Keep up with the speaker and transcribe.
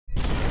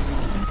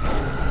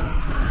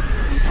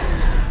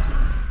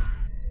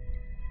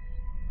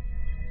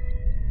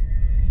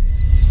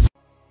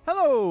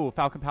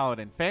Falcon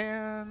Paladin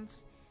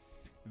fans.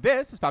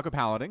 This is Falcon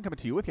Paladin coming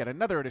to you with yet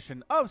another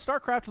edition of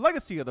StarCraft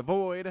Legacy of the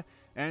Void.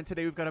 And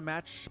today we've got a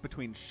match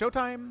between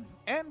ShoWTimE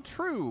and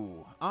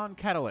True on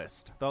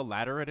Catalyst, the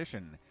latter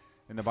edition.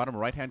 In the bottom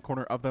right-hand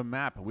corner of the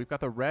map, we've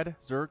got the red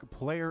Zerg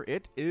player.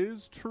 It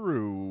is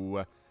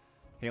True,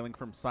 hailing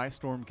from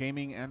Storm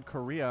Gaming and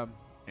Korea.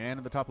 And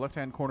in the top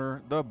left-hand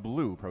corner, the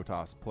blue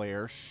Protoss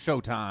player,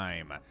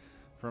 ShoWTimE,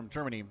 from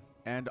Germany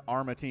and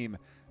Arma Team.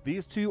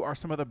 These two are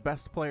some of the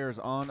best players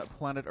on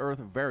planet Earth.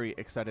 Very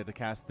excited to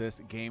cast this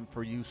game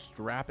for you.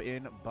 Strap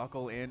in,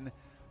 buckle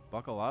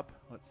up.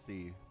 Let's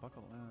see.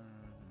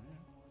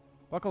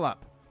 Buckle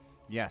up.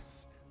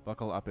 Yes,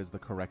 buckle up is the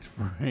correct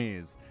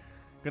phrase.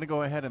 Gonna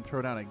go ahead and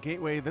throw down a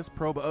gateway. This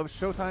probe of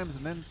ShoWTimE's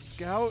and then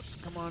scout.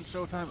 Come on,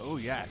 ShoWTimE. Oh,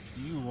 yes,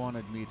 you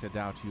wanted me to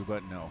doubt you,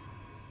 but no.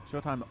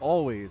 ShoWTimE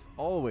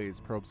always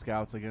probe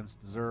scouts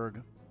against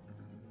Zerg.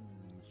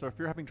 So if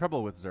you're having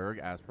trouble with Zerg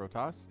as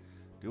Protoss,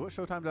 do what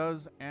ShoWTimE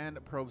does and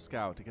probe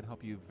scout. It can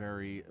help you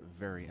very,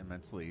 very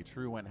immensely.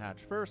 True went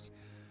hatch first,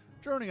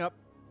 droning up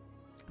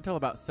until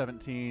about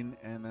 17,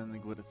 and then they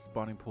go to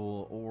spawning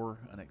pool or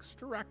an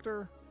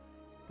extractor,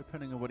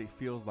 depending on what he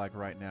feels like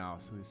right now.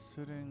 So he's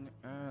sitting,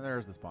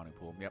 there's the spawning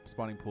pool. Yep,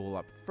 spawning pool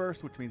up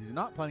first, which means he's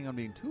not planning on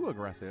being too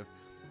aggressive.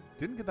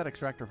 Didn't get that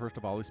extractor first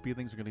of all. His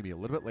speedlings are going to be a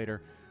little bit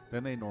later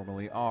than they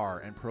normally are.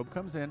 And probe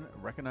comes in,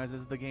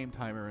 recognizes the game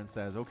timer, and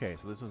says, okay,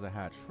 so this was a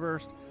hatch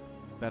first.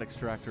 That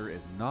extractor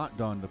is not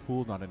done. The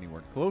pool's not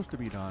anywhere close to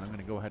be done. I'm going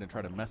to go ahead and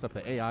try to mess up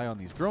the AI on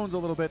these drones a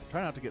little bit.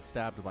 Try not to get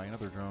stabbed by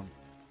another drone.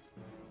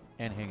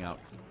 And hang out.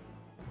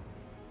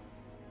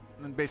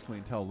 And then basically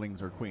until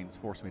Lings or Queens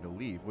force me to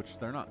leave, which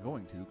they're not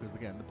going to, because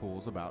again, the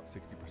pool's about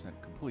 60%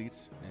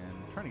 complete. And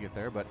I'm trying to get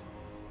there, but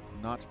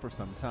not for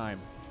some time.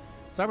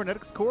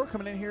 Cybernetics Core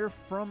coming in here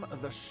from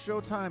the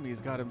ShoWTimE. He's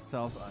got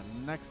himself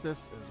a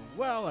Nexus as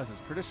well as his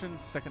tradition.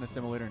 Second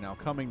assimilator now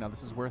coming. Now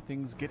this is where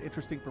things get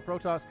interesting for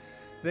Protoss.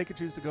 They could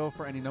choose to go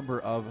for any number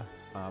of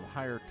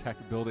higher tech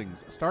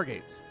buildings.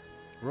 Stargates,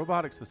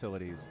 robotics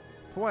facilities,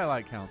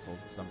 Twilight Council,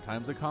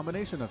 sometimes a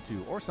combination of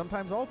two, or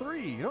sometimes all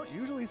three. You don't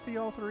usually see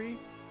all three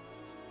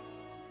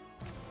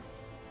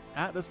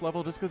at this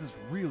level just because it's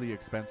really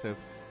expensive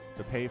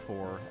to pay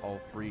for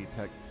all three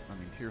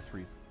tier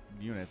 3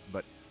 units,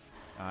 but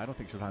I don't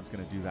think ShoWTimE's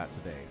going to do that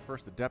today.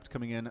 First Adept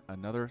coming in,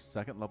 another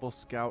second level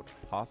scout,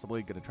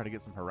 possibly going to try to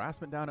get some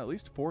harassment down, at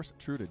least force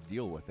True to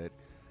deal with it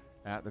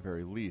at the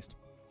very least.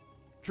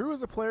 True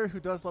is a player who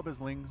does love his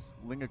Lings.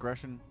 Ling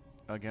aggression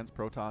against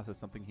Protoss is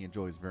something he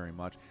enjoys very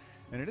much.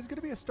 And it is going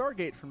to be a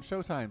Stargate from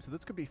ShoWTimE, so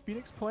this could be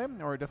Phoenix play,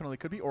 or it definitely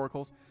could be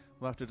Oracles.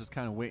 We'll have to just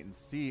kind of wait and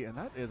see. And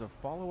that is a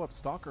follow-up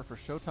Stalker for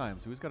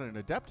ShoWTimE. So he's got an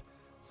Adept,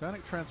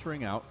 Sonic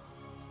transferring out.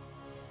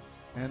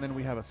 And then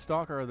we have a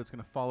Stalker that's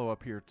going to follow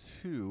up here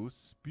too.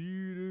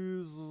 Speed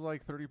is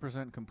like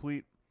 30%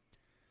 complete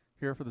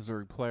here for the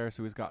Zerg player.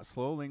 So he's got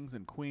slow Lings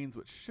and Queens,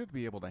 which should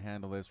be able to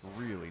handle this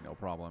really no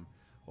problem.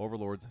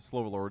 Overlords,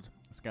 slow Overlords,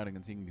 scouting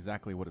and seeing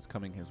exactly what is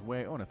coming his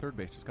way. Oh, and a third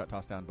base just got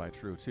tossed down by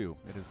True too.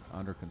 It is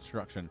under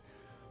construction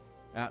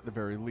at the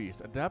very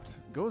least. Adept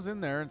goes in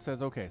there and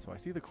says, okay, so I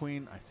see the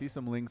Queen, I see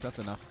some Lings. That's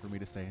enough for me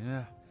to say,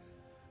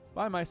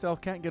 by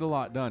myself, can't get a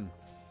lot done.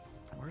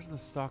 Where's the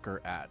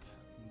Stalker at?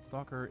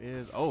 Stalker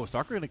is... Oh,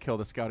 Stalker going to kill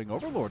the Scouting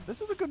Overlord.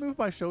 This is a good move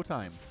by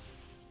ShoWTimE.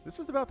 This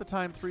is about the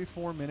time,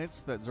 3-4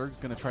 minutes, that Zerg's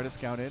going to try to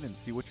scout in and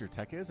see what your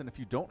tech is. And if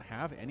you don't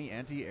have any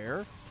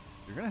anti-air,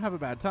 you're going to have a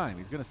bad time.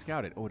 He's going to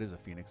scout it. Oh, it is a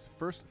Phoenix.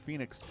 First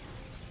Phoenix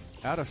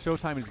out of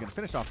ShoWTimE. He's going to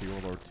finish off the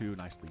Overlord too.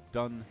 Nicely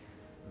done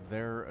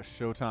there,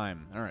 ShoWTimE.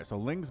 All right, so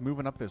Ling's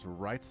moving up this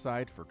right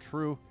side for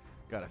True.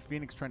 Got a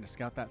Phoenix trying to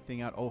scout that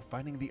thing out. Oh,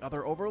 finding the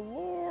other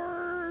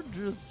Overlord.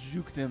 Just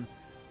juked him.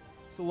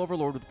 So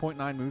Overlord with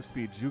 0.9 move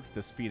speed juked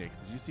this Phoenix.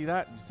 Did you see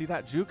that? Did you see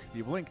that juke?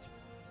 You blinked.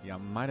 You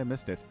might have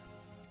missed it.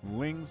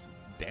 Lings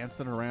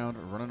dancing around,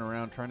 running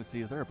around, trying to see,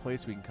 is there a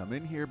place we can come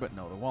in here? But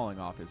no, the walling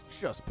off is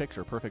just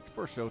picture perfect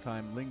for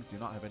ShoWTimE. Lings do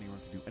not have any room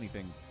to do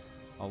anything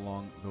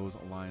along those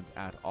lines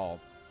at all.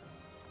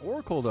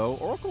 Oracle, though.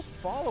 Oracle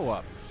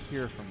follow-up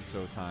here from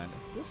ShoWTimE.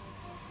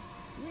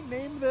 Do we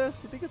name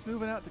this? You think it's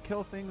moving out to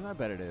kill things? I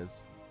bet it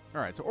is.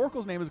 All right, so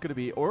Oracle's name is going to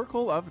be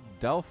Oracle of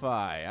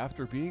Delphi.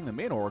 After being the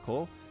main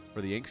Oracle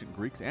for the ancient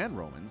Greeks and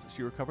Romans,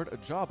 she received a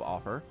job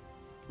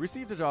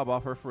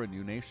offer for a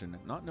new nation.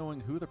 Not knowing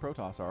who the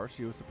Protoss are,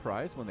 she was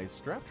surprised when they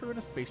strapped her in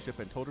a spaceship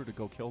and told her to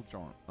go kill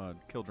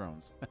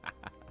drones.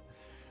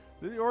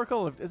 The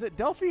Oracle of... Is it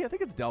Delphi? I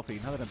think it's Delphi,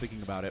 now that I'm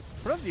thinking about it.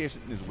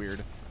 Pronunciation is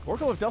weird.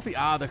 Oracle of Delphi.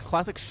 Ah, the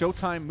classic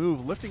ShoWTimE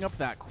move, lifting up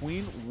that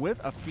Queen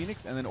with a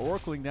Phoenix and then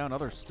oracling down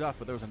other stuff,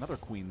 but there was another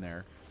Queen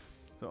there.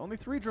 So only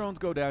 3 drones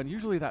go down.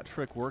 Usually that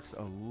trick works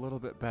a little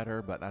bit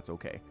better, but that's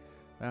okay.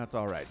 That's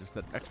all right. Just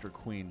that extra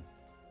Queen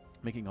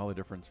making all the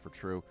difference for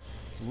True.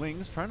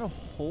 Lings trying to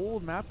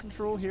hold map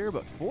control here,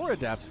 but 4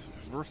 Adepts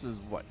versus,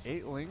 what,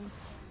 8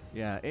 Lings?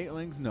 Yeah, 8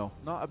 Lings, no.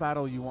 Not a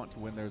battle you want to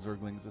win there,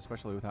 Zerglings,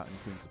 especially without any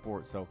Queen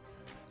support, so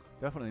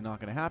definitely not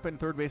going to happen.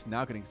 Third base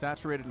now getting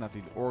saturated, and I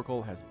think the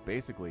Oracle has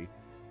basically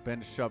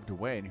been shoved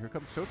away. And here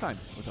comes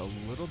ShoWTimE with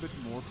a little bit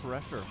more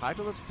pressure.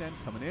 Hydralisk then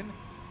coming in,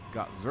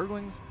 got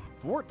Zerglings,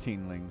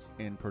 14 Lings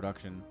in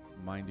production.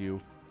 Mind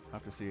you,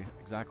 have to see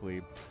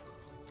exactly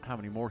how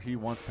many more he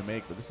wants to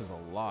make, but this is a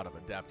lot of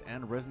Adept,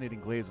 and Resonating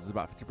Glaives is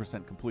about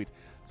 50% complete.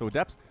 So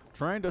Adept's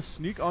trying to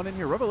sneak on in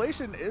here.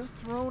 Revelation is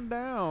thrown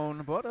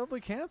down, but they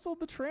canceled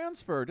the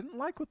transfer. Didn't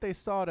like what they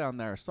saw down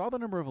there. Saw the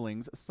number of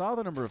Lings, saw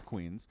the number of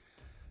Queens.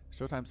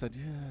 ShoWTimE said,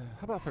 yeah,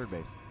 how about third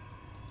base?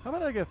 How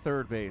about I get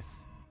third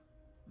base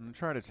and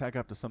try to tag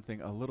up to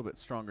something a little bit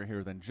stronger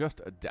here than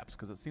just Adepts,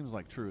 because it seems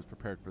like True is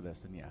prepared for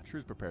this. And yeah,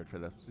 True's prepared for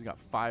this. He's got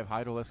 5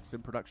 Hydralisks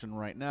in production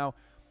right now,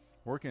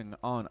 working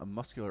on a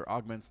muscular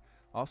augments.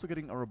 Also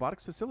getting a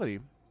robotics facility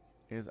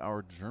is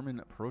our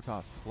German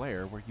Protoss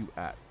player. Where you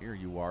at? Here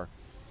you are.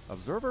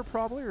 Observer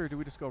probably, or do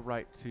we just go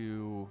right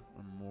to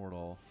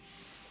Immortal?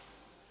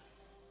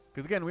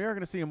 Because again, we are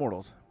going to see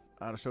Immortals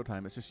out of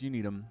ShoWTimE. It's just you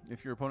need them.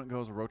 If your opponent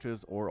goes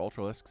Roaches or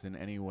Ultralisks in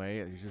any way,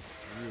 it's just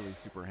really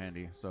super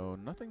handy. So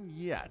nothing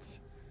yet.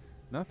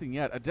 Nothing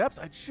yet. Adepts,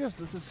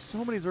 this is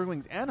so many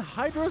Zerglings and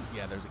Hydras.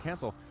 Yeah, there's a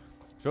cancel.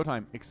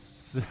 ShoWTimE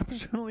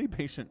exceptionally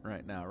patient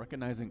right now,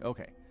 recognizing,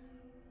 okay,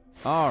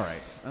 all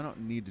right, I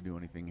don't need to do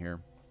anything here.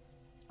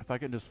 If I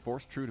can just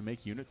force True to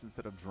make units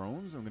instead of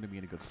drones, I'm going to be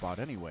in a good spot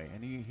anyway.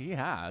 And he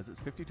has. It's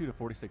 52 to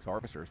 46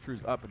 Harvesters.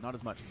 True's up, but not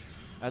as much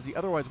as he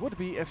otherwise would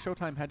be if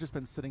ShoWTimE had just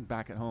been sitting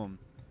back at home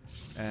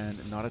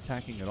and not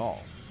attacking at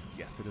all.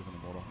 Yes, it is an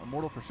Immortal.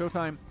 Immortal for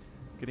ShoWTimE,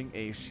 getting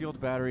a shield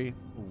battery,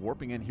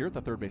 warping in here at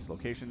the third base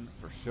location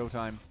for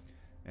ShoWTimE.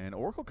 And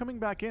Oracle coming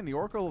back in. The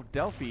Oracle of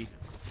Delphi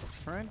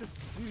trying to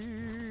see...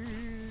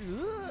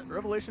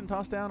 Revelation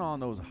tossed down on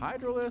those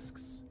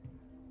Hydralisks.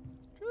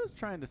 Just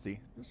trying to see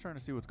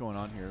what's going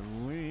on here.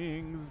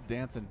 Lings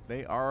dancing.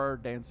 They are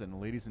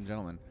dancing, ladies and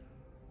gentlemen.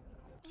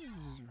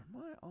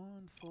 Am I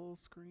on full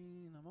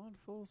screen? I'm on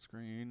full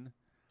screen.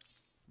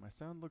 My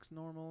sound looks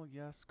normal.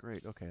 Yes,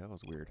 great. Okay, that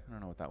was weird. I don't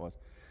know what that was.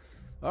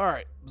 All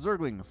right,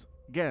 Zerglings.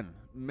 Again,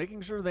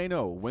 making sure they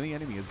know when the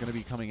enemy is going to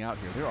be coming out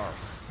here. There are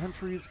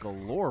sentries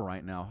galore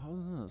right now.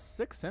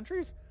 6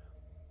 sentries?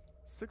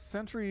 6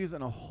 sentries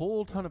and a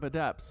whole ton of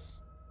Adepts.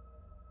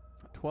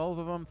 12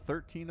 of them,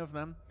 13 of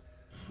them.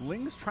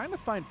 Lings trying to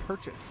find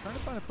purchase, trying to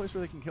find a place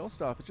where they can kill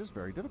stuff. It's just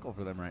very difficult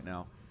for them right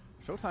now.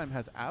 ShoWTimE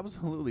has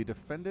absolutely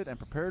defended and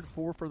prepared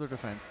for further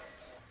defense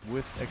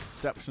with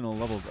exceptional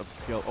levels of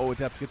skill. Oh,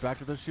 Adepts get back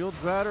to the shield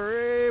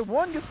battery.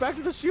 One gets back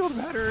to the shield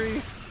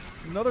battery.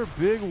 Another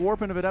big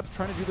warping of Adepts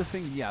trying to do this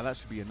thing. Yeah, that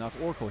should be enough.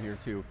 Oracle here,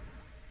 too.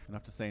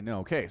 Enough to say no.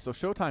 Okay, so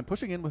ShoWTimE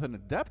pushing in with an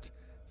Adept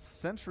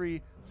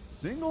Sentry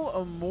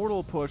single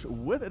Immortal push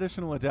with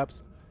additional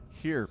Adepts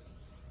here.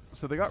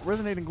 So they got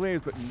Resonating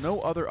Glaives, but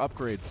no other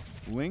upgrades.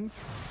 Lings,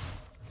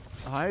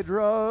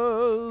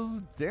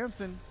 Hydras,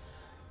 dancing.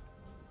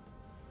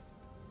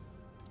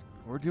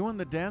 We're doing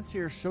the dance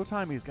here.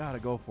 ShoWTimE, he's got to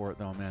go for it,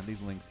 though, man.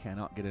 These Lings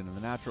cannot get into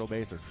the natural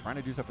base. They're trying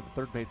to do stuff at the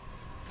third base,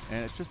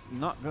 and it's just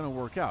not going to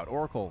work out.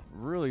 Oracle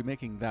really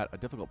making that a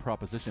difficult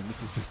proposition.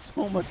 This is just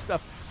so much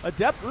stuff.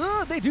 Adepts,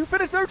 they do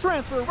finish their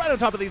transfer right on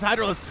top of these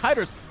Hydralisks.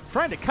 Hydras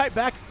trying to kite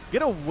back,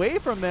 get away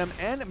from them,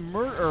 and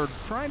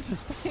trying to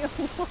stay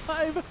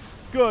alive.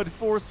 Good.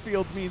 Force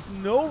fields means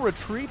no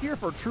retreat here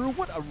for True.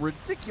 What a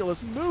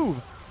ridiculous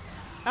move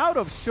out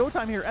of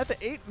ShoWTimE here at the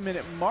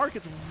 8-minute mark.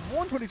 It's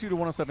 122 to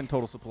 107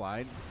 total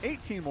supply.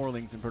 18 more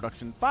Lings in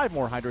production. 5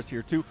 more Hydras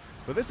here too.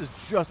 But this is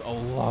just a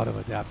lot of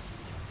Adepts.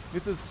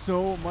 This is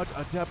so much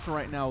Adepts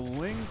right now.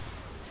 Lings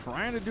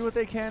trying to do what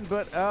they can,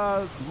 but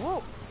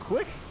whoa,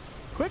 quick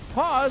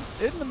pause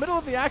in the middle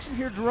of the action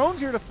here. Drones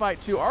here to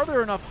fight too. Are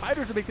there enough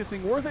Hydras to make this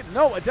thing worth it?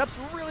 No. Adepts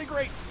really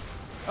great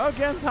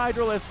against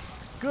Hydralisks.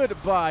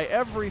 Goodbye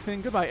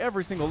everything. Goodbye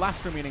every single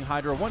last remaining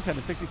Hydra. 110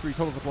 to 63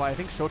 total supply. I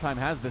think ShoWTimE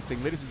has this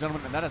thing, ladies and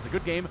gentlemen, and that is a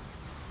good game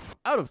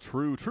out of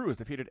True. True is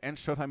defeated, and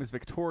ShoWTimE is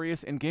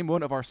victorious in game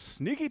 1 of our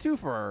sneaky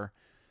twofer.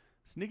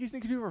 Sneaky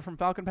twofer from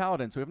Falcon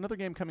Paladin. So we have another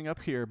game coming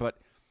up here, but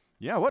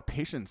yeah, what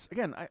patience.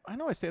 Again, I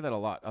know I say that a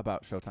lot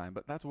about ShoWTimE,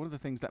 but that's one of the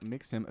things that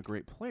makes him a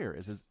great player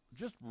is his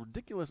just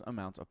ridiculous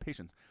amounts of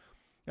patience.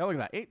 Yeah, look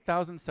at that.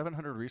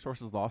 8,700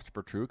 resources lost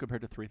for True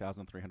compared to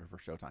 3,300 for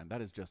ShoWTimE.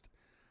 That is just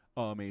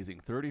amazing.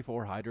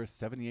 34 Hydras,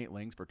 78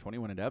 Lings for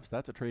 21 Adepts.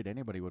 That's a trade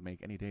anybody would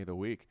make any day of the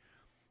week.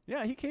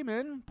 Yeah, he came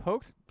in,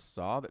 poked,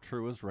 saw that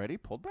True was ready,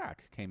 pulled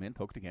back. Came in,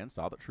 poked again,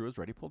 saw that True was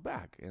ready, pulled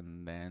back.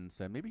 And then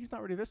said maybe he's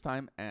not ready this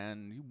time,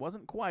 and he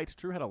wasn't quite.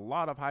 True had a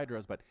lot of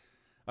Hydras, but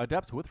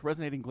Adepts with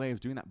Resonating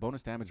Glaives doing that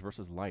bonus damage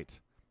versus light.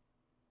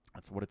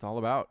 That's what it's all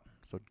about.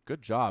 So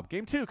good job.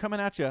 Game 2 coming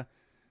at you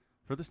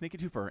for the Sneaky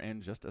Twofer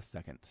in just a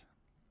second.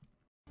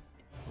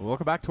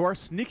 Welcome back to our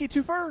Sneaky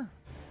Twofer.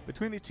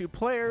 Between these two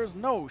players,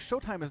 no,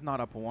 ShoWTimE is not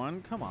up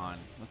 1. Come on,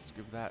 let's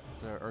give that,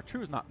 or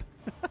True's not.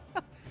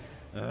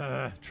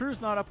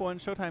 True's not up 1.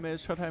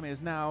 ShoWTimE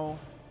is now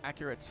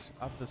accurate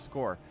of the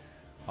score.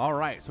 All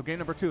right, so game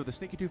number 2 of the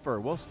Sneaky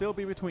Twofer will still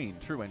be between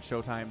True and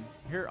ShoWTimE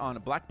here on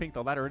Blackpink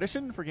the Ladder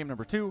Edition for game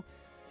number 2.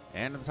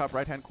 And in the top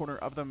right-hand corner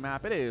of the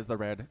map, it is the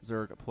red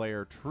Zerg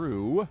player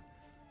True.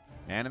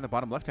 And in the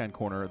bottom left-hand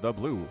corner, the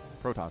blue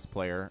Protoss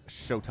player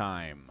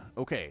ShoWTimE.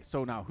 Okay,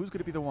 so now who's going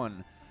to be the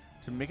one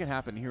to make it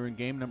happen here in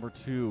game number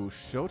 2.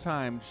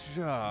 ShoWTimE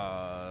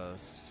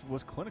just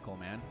was clinical,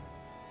 man.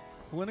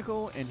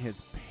 Clinical in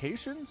his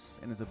patience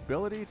and his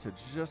ability to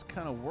just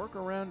kind of work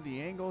around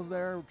the angles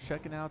there,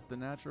 checking out the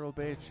natural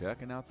base,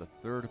 checking out the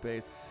third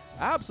base,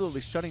 absolutely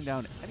shutting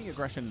down any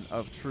aggression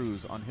of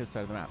True's on his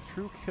side of the map.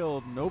 True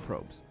killed no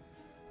probes.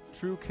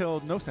 True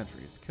killed no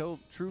sentries.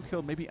 True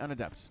killed maybe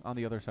unadept on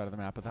the other side of the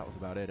map, but that was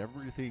about it.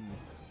 Everything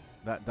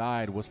that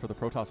died was for the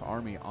Protoss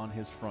army on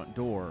his front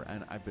door,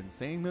 and I've been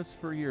saying this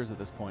for years at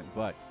this point,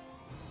 but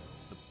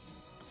the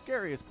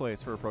scariest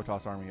place for a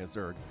Protoss army as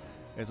Zerg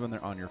is when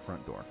they're on your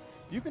front door.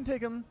 You can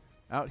take them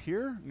out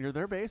here near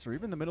their base or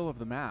even the middle of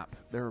the map.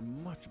 There are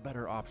much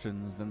better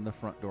options than the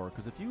front door,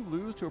 because if you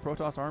lose to a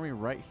Protoss army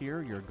right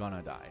here, you're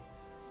gonna die.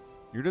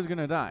 You're just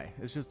gonna die.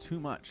 It's just too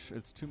much.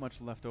 It's too much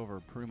left over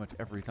pretty much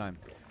every time.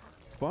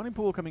 Spawning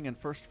pool coming in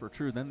first for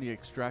True, then the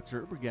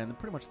extractor. Again,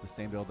 pretty much the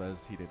same build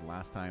as he did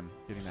last time,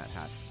 getting that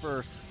hatch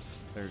first.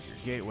 There's your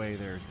gateway,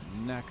 there's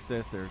your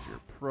nexus, there's your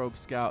probe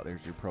scout,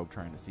 there's your probe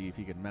trying to see if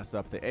he can mess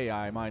up the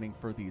AI mining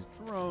for these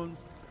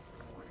drones.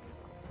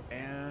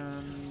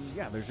 And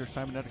yeah, there's your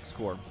cybernetic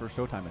score for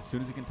ShoWTimE as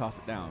soon as he can toss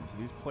it down. So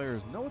these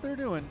players know what they're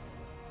doing.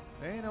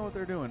 They know what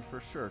they're doing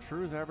for sure.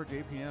 True's average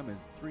APM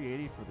is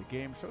 380 for the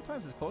game.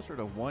 ShoWTimE's is closer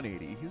to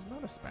 180. He's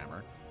not a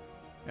spammer.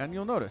 And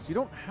you'll notice, you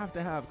don't have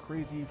to have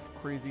crazy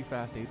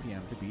fast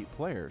APM to beat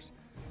players.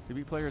 To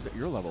beat players at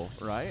your level,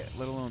 right?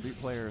 Let alone beat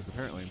players,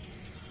 apparently,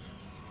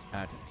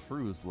 at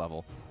True's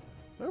level.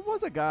 There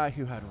was a guy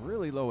who had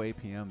really low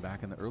APM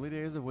back in the early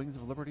days of Wings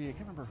of Liberty. I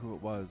can't remember who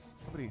it was.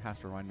 Somebody has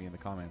to remind me in the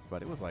comments,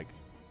 but it was like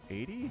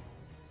 80?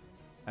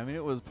 I mean,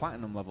 it was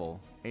platinum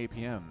level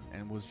APM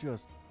and was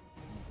just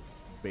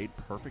made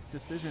perfect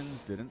decisions,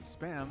 didn't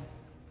spam.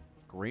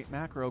 Great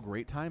macro,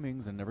 great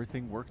timings, and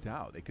everything worked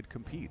out. They could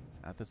compete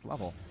at this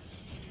level.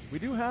 We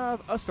do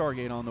have a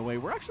Stargate on the way.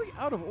 We're actually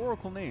out of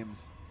Oracle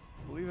names,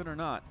 believe it or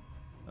not.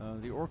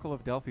 The Oracle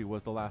of Delphi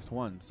was the last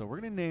one, so we're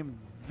going to name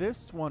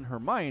this one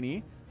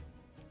Hermione.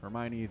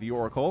 Hermione the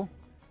Oracle.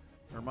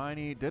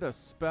 Hermione did a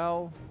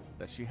spell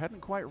that she hadn't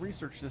quite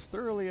researched as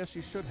thoroughly as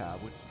she should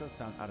have, which does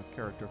sound out of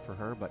character for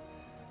her, but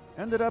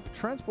ended up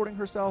transporting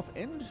herself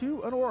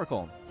into an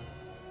Oracle.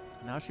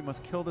 Now she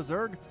must kill the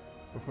Zerg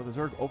before the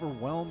Zerg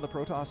overwhelm the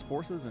Protoss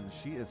forces, and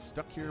she is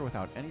stuck here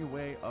without any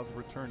way of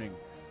returning.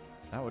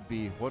 That would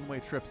be one-way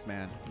trips,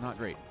 man. Not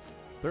great.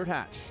 Third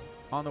hatch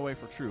on the way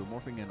for True.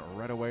 Morphing in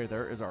right away.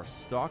 There is our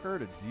Stalker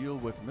to deal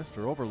with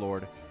Mr.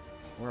 Overlord.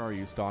 Where are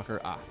you, Stalker?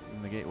 Ah,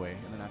 in the gateway,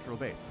 in the natural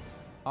base.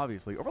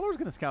 Obviously, Overlord's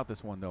going to scout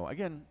this one, though.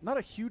 Again, not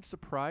a huge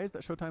surprise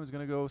that ShoWTimE is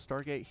going to go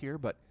Stargate here,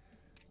 but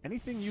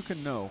anything you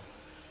can know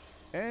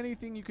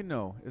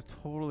is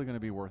totally going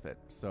to be worth it.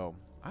 So,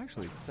 I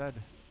actually said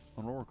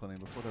an Oracle name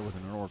before there was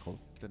an Oracle,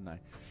 didn't I?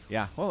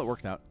 Yeah, well, it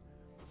worked out.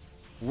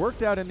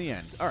 Worked out in the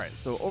end. All right,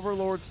 so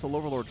Overlord,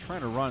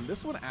 trying to run.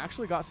 This one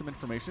actually got some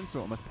information,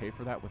 so it must pay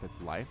for that with its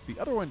life. The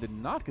other one did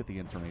not get the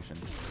information.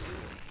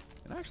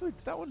 And actually,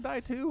 did that one die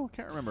too?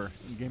 Can't remember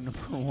in game number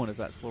 1 if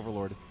that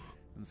Overlord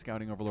and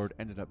Scouting Overlord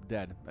ended up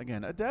dead.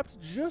 Again,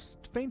 Adept just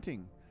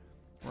fainting.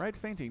 Right?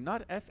 Fainting.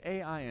 Not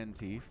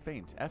F-A-I-N-T.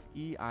 Faint.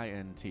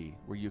 F-E-I-N-T.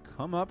 Where you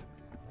come up,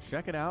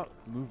 check it out,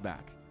 move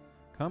back.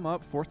 Come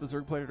up, force the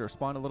Zerg player to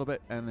respond a little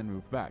bit, and then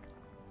move back.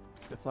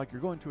 It's like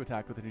you're going to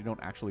attack, but then you don't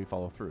actually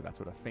follow through. That's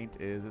what a feint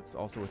is. It's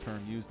also a term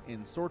used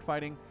in sword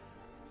fighting,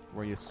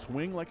 where you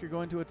swing like you're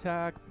going to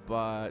attack,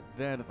 but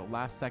then at the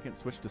last second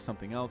switch to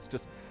something else.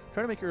 Just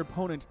try to make your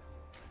opponent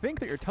think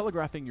that you're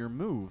telegraphing your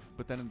move,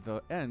 but then at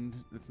the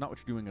end, it's not what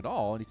you're doing at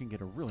all, and you can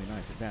get a really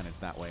nice advantage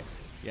that way.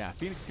 Yeah,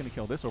 Phoenix is going to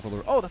kill this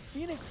Overlord. Oh, the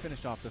Phoenix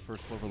finished off the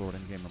first Overlord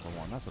in game number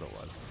 1. That's what it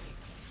was.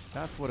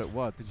 That's what it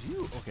was. Did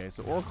you? Okay,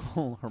 so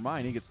Oracle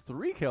Hermione gets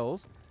 3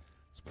 kills.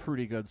 It's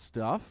pretty good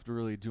stuff,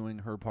 really doing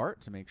her part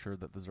to make sure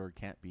that the Zerg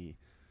can't be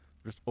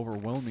just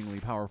overwhelmingly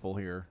powerful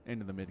here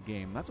into the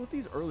mid-game. That's what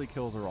these early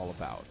kills are all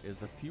about, is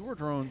the fewer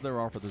drones there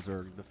are for the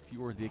Zerg, the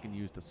fewer they can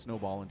use to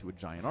snowball into a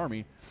giant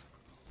army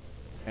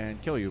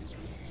and kill you.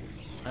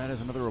 That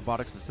is another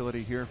robotics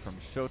facility here from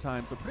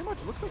ShoWTimE. So pretty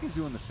much looks like he's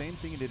doing the same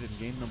thing he did in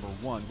game number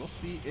 1. We'll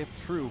see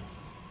if True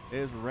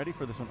is ready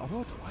for this one.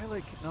 Although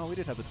Twilight, no, we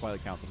did have the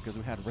Twilight Council because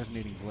we had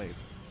Resonating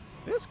Blades.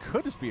 This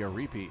could just be a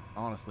repeat,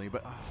 honestly,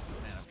 but oh,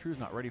 man, if True's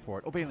not ready for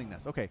it. Oh, Baneling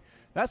Nest. Okay,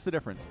 that's the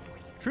difference.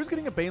 True's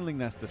getting a Baneling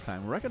Nest this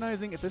time,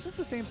 recognizing if this is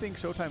the same thing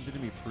ShoWTimE did to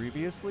me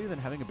previously, then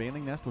having a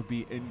Baneling Nest would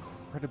be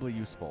incredibly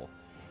useful.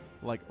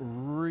 Like,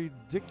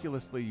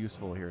 ridiculously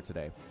useful here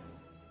today.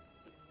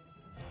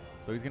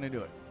 So he's going to do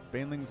it.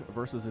 Banelings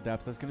versus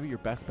Adepts. That's going to be your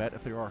best bet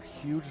if there are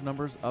huge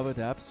numbers of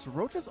Adepts.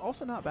 Roach is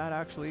also not bad,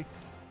 actually,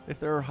 if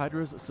there are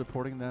Hydras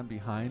supporting them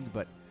behind,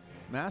 but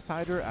Mass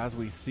Hydra, as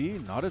we see,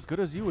 not as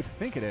good as you would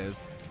think it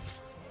is.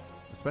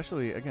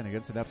 Especially, again,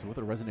 against Adepts with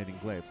a Resonating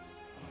Glaives.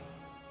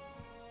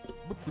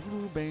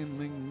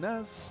 Baneling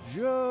Nest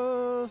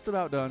just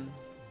about done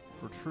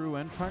for True,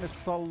 and trying to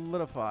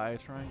solidify,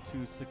 trying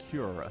to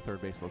secure a third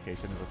base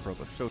location as a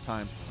probe of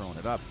ShoWTimE's throwing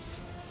it up.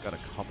 Got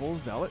a couple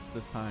Zealots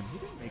this time. He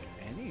didn't make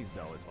any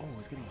Zealots. Oh,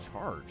 he's getting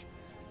charged.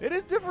 It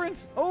is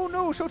different. Oh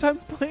no,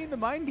 ShoWTimE's playing the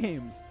mind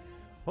games.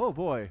 Oh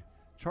boy.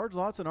 Charge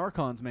lots and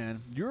Archons,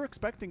 man. You're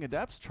expecting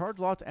Adepts, Charge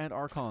lots, and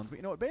Archons. But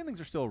you know what?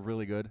 Banelings are still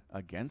really good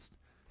against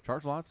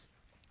Charge lots.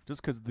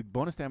 Just because the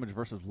bonus damage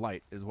versus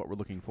light is what we're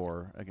looking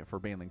for, again, for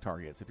Baneling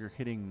targets. If you're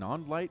hitting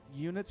non-light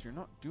units, you're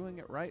not doing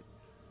it right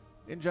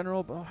in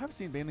general. But I have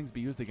seen Banelings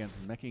be used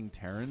against meching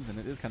Terrans, and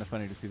it is kind of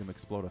funny to see them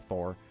explode a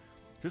Thor.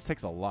 It just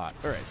takes a lot.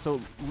 All right, so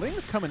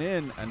Ling's coming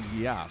in, and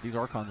yeah, these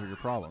Archons are your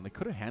problem. They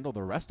could have handled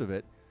the rest of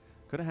it.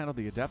 Could have handled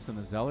the Adepts and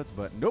the Zealots,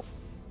 but nope.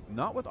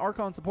 Not with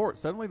Archon support.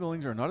 Suddenly the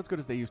Lings are not as good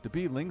as they used to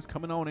be. Lings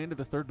coming on into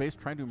this third base,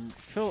 trying to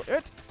kill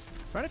it.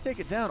 Trying to take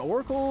it down.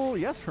 Oracle,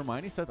 yes,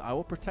 Hermione says, I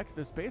will protect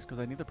this base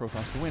because I need the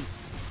Protoss to win.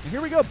 And here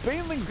we go.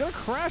 Baneling's going to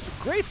crash.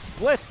 Great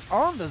splits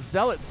on the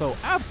Zealots, though.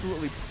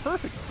 Absolutely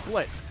perfect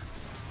splits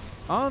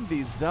on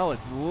these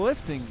Zealots,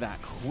 lifting that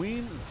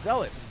Queen.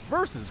 Zealot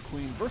versus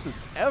Queen versus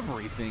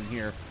everything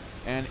here.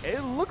 And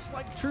it looks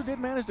like True did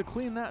manage to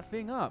clean that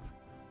thing up.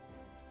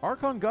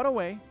 Archon got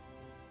away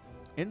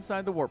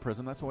inside the Warp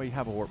Prism. That's why you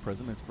have a Warp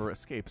Prism, is for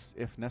escapes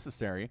if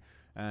necessary.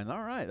 And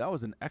all right, that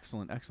was an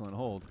excellent, excellent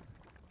hold.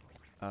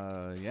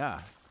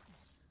 Yeah.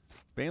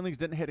 Banelings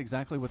didn't hit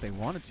exactly what they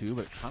wanted to,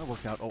 but it kind of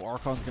worked out. Oh,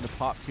 Archon's going to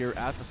pop here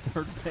at the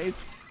third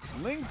base.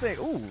 Lings say,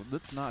 "Ooh,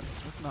 let's not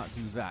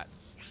do that."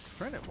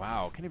 Trying to,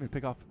 wow, can't even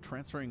pick off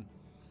transferring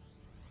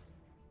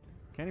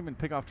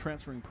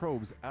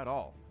probes at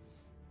all.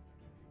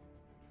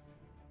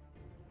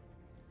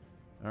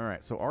 All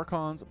right, so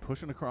Archon's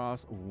pushing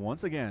across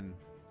once again.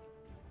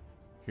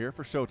 Here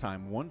for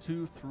ShoWTimE. 1,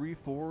 2, 3,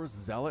 4.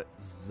 Zealot,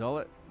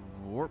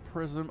 Warp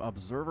Prism,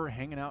 Observer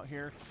hanging out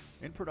here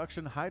in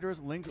production. Hydra's,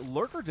 Link,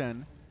 Lurker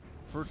Den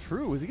for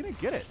True. Is he going to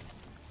get it?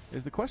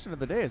 Is the question of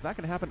the day. Is that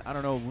going to happen? I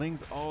don't know.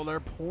 Lings, oh, they're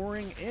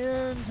pouring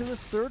into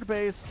this third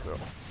base.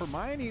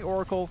 Hermione,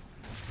 Oracle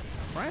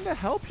trying to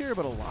help here,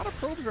 but a lot of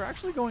probes are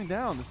actually going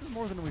down. This is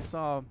more than we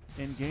saw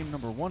in game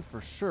number 1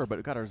 for sure, but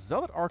we've got our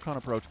Zealot Archon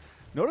approach.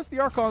 Notice the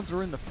Archons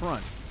are in the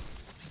front,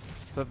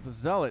 so the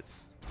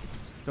Zealots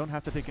don't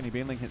have to take any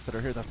Baneling hits that are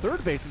here. The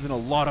third base is in a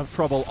lot of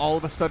trouble all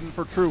of a sudden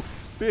for True.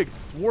 Big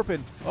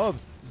warping of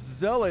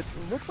Zealots.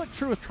 Looks like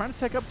True is trying to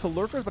take up to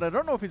Lurkers, but I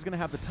don't know if he's going to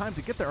have the time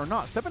to get there or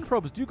not. 7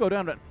 probes do go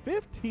down, but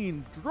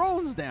 15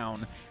 drones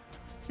down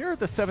here at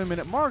the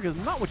 7-minute mark is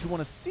not what you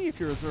want to see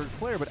if you're a Zerg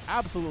player, but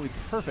absolutely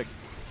perfect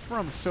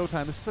from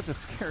ShoWTimE. This is such a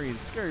scary,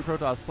 scary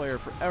Protoss player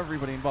for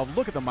everybody involved.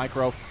 Look at the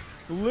micro.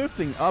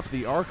 Lifting up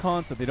the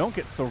Archon so they don't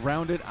get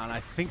surrounded, and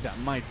I think that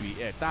might be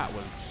it. That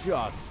was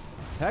just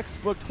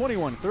textbook.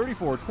 21,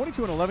 34,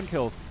 22, and 11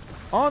 kills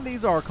on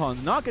these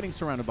Archons, not getting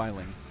surrounded by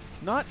Lings,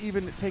 not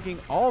even taking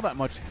all that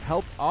much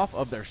help off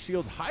of their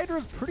shields.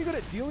 Hydra's pretty good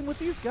at dealing with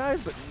these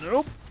guys, but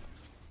nope.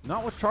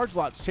 Not with charge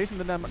lots, chasing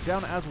them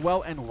down as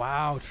well. And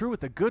wow, True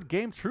with a good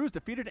game. True's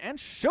defeated, and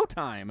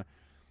ShoWTimE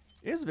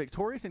is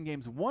victorious in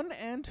games 1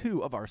 and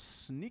 2 of our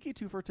sneaky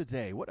two for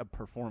today. What a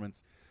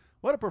performance.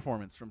 What a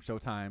performance from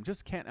ShoWTimE.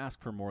 Just can't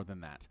ask for more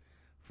than that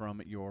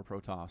from your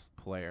Protoss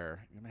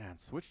player. Man,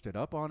 switched it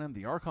up on him.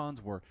 The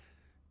Archons were,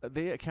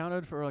 they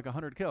accounted for like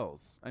 100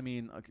 kills. I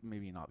mean,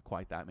 maybe not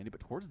quite that many,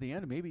 but towards the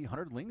end, maybe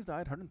 100 Lings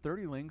died,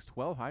 130 Lings,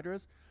 12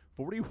 Hydras,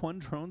 41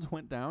 drones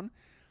went down.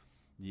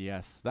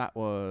 Yes, that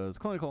was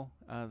clinical.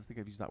 I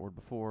think I've used that word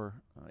before.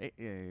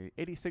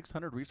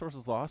 8,600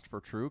 resources lost for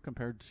True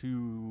compared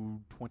to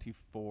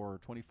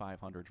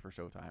 2,500 for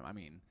ShoWTimE. I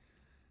mean,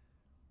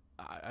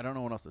 I don't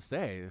know what else to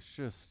say. It's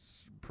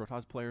just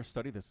Protoss players,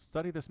 study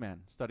this man,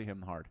 study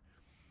him hard.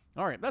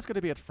 All right, that's going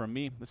to be it from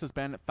me. This has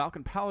been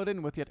Falcon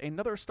Paladin with yet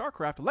another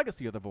StarCraft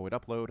Legacy of the Void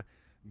upload.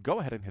 Go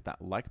ahead and hit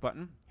that like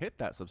button. Hit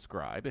that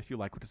subscribe if you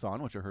like what you saw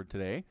and what you heard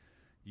today.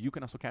 You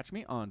can also catch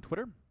me on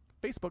Twitter,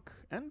 Facebook,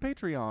 and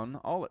Patreon,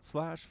 all at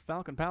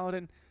 /Falcon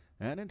Paladin.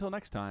 And until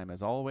next time,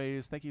 as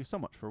always, thank you so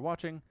much for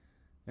watching,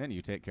 and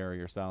you take care of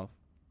yourself.